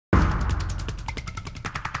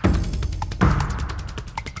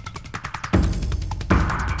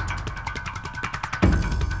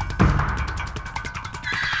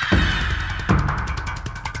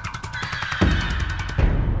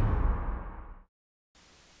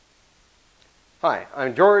Hi,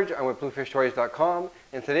 I'm George. I'm with Bluefishtoys.com,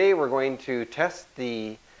 and today we're going to test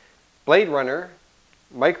the Bladerunner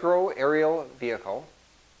micro aerial vehicle,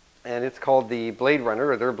 and it's called the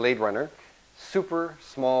Bladerunner, or their Bladerunner, super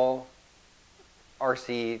small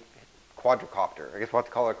RC quadcopter. I guess we'll have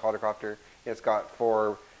to call it a quadcopter. It's got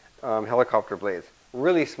four helicopter blades.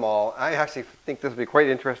 Really small. I actually think this will be quite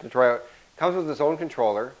interesting to try out. It comes with its own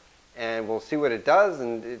controller, and we'll see what it does,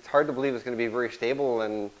 and it's hard to believe it's going to be very stable,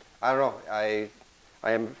 and I don't know. I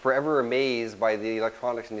am forever amazed by the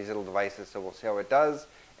electronics in these little devices, so we'll see how it does,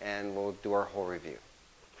 and we'll do our whole review.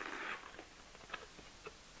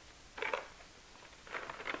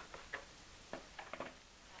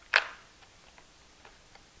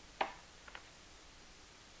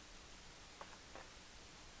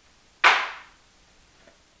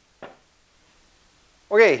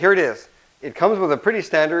 Okay, here it is. It comes with a pretty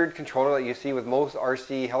standard controller that you see with most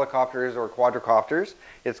RC helicopters or quadcopters.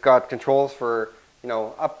 It's got controls for,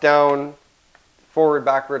 up, down, forward,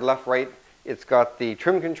 backward, left, right. It's got the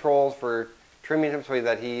trim controls for trimming him so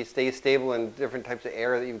that he stays stable in different types of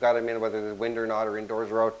air that you've got him in, whether there's wind or not, or indoors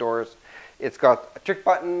or outdoors. It's got trick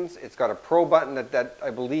buttons. It's got a pro button that I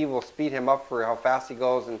believe will speed him up for how fast he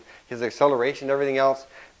goes and his acceleration and everything else.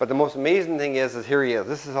 But the most amazing thing is here he is.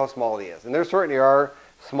 This is how small he is. And there certainly are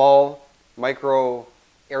small micro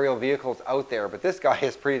aerial vehicles out there, but this guy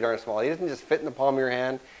is pretty darn small. He doesn't just fit in the palm of your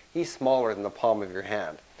hand. He's smaller than the palm of your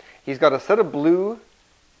hand. He's got a set of blue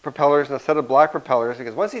propellers and a set of black propellers,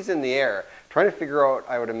 because once he's in the air, trying to figure out,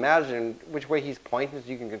 I would imagine, which way he's pointing so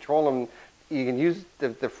you can control him. You can use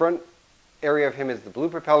the front area of him as the blue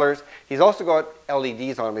propellers. He's also got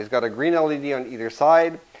LEDs on him. He's got a green LED on either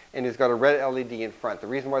side, and he's got a red LED in front. The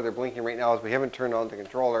reason why they're blinking right now is we haven't turned on the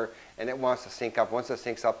controller, and it wants to sync up. Once it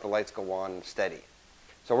syncs up, the lights go on steady.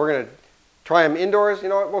 So we're going to try him indoors. You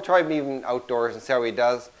know what? We'll try him even outdoors and see how he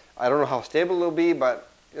does. I don't know how stable he'll be, but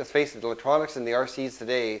let's face it, the electronics in the RCs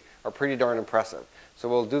today are pretty darn impressive. So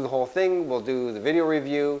we'll do the whole thing. We'll do the video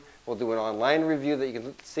review. We'll do an online review that you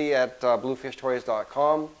can see at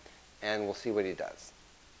bluefishtoys.com, and we'll see what he does.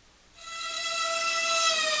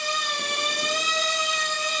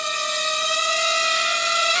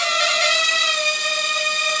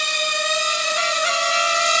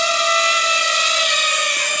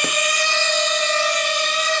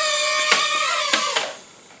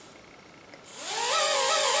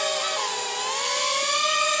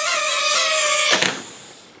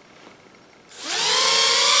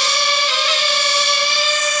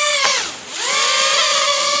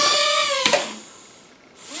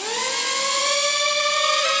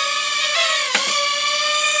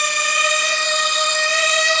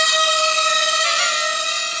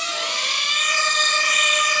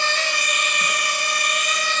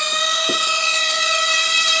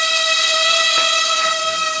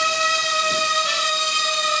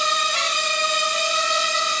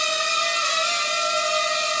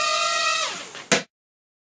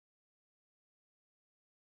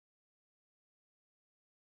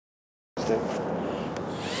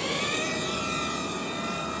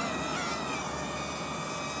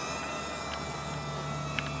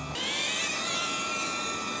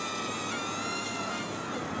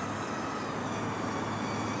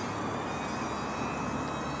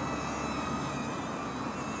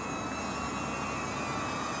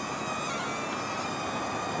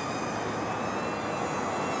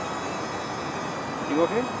 You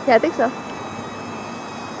okay? Yeah, I think so.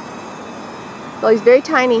 Well, he's very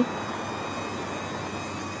tiny.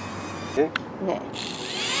 Okay. Yeah.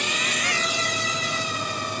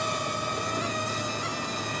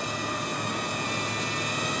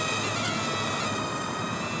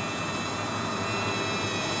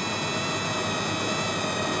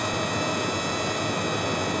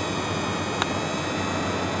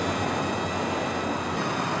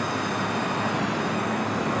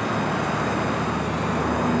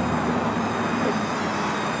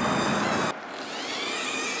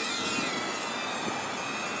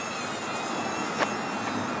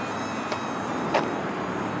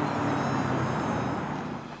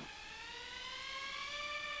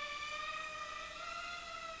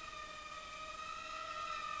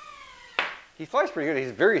 He flies pretty good.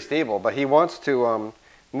 He's very stable, but he wants to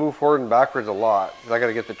move forward and backwards a lot. I got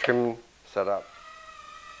to get the trim set up.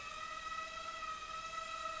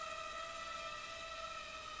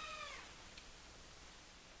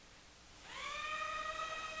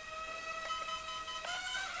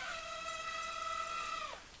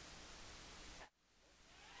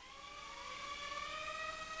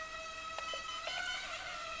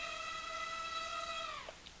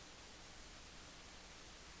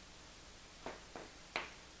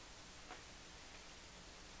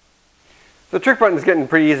 The trick button is getting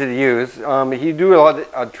pretty easy to use. You do a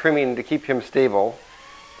lot of trimming to keep him stable,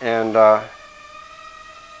 and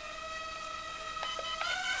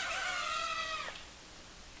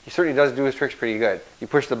he certainly does do his tricks pretty good. You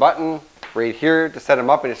push the button right here to set him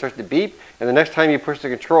up and it starts to beep, and the next time you push the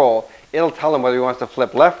control, it'll tell him whether he wants to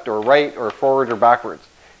flip left or right or forward or backwards,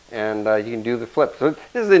 and you can do the flip. So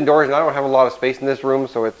this is indoors and I don't have a lot of space in this room,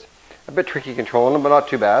 so it's a bit tricky controlling him, but not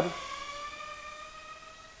too bad.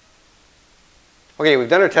 Okay, we've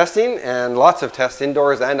done our testing, and lots of tests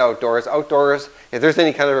indoors and outdoors. Outdoors, if there's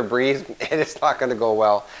any kind of a breeze, it's not going to go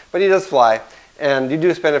well. But he does fly, and you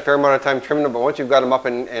do spend a fair amount of time trimming him, but once you've got him up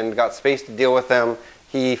and got space to deal with them,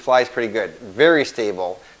 he flies pretty good. Very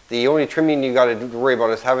stable. The only trimming you got to worry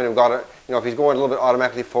about is having him if he's going a little bit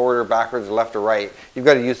automatically forward or backwards or left or right, you've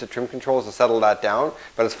got to use the trim controls to settle that down.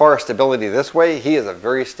 But as far as stability this way, he is a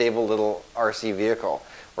very stable little RC vehicle,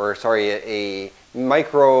 or sorry, a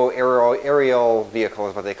micro aerial vehicle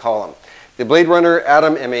is what they call them. The Bladerunner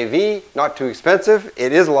Atom MAV, not too expensive.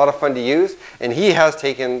 It is a lot of fun to use, and he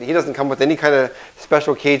doesn't come with any kind of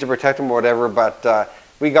special cage to protect him or whatever, but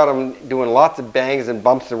we got him doing lots of bangs and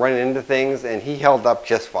bumps and running into things, and he held up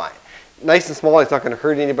just fine. Nice and small, he's not going to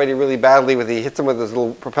hurt anybody really badly when he hits them with his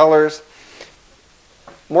little propellers.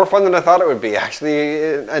 More fun than I thought it would be, actually,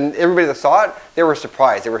 and everybody that saw it, they were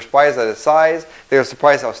surprised. They were surprised at his size, they were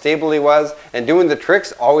surprised how stable he was, and doing the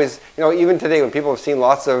tricks always, even today when people have seen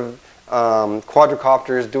lots of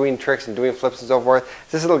quadrocopters doing tricks and doing flips and so forth,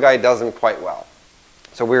 this little guy does them quite well.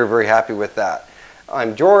 So we were very happy with that.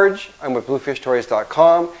 I'm George, I'm with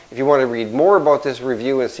Bluefishtoys.com. If you want to read more about this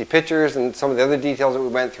review and see pictures and some of the other details that we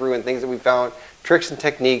went through and things that we found, tricks and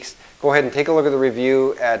techniques, go ahead and take a look at the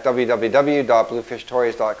review at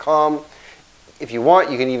www.bluefishtoys.com. If you want,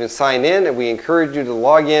 you can even sign in, and we encourage you to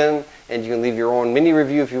log in, and you can leave your own mini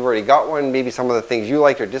review if you've already got one, maybe some of the things you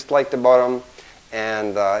liked or disliked about them.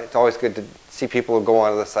 And it's always good to see people who go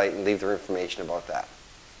onto the site and leave their information about that.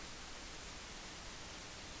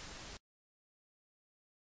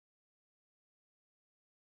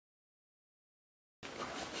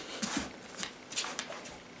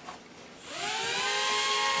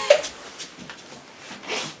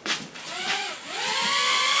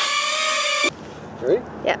 Ready?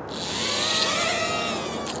 Yeah.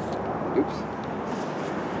 Oops.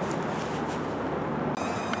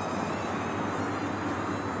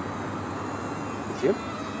 You see him?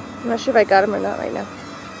 I'm not sure if I got him or not right now.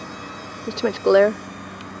 There's too much glare.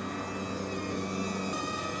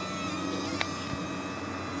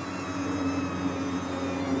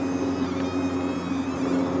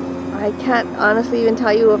 I can't honestly even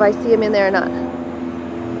tell you if I see him in there or not.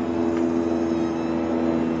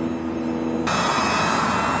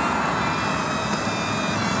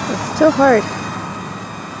 It's still hard.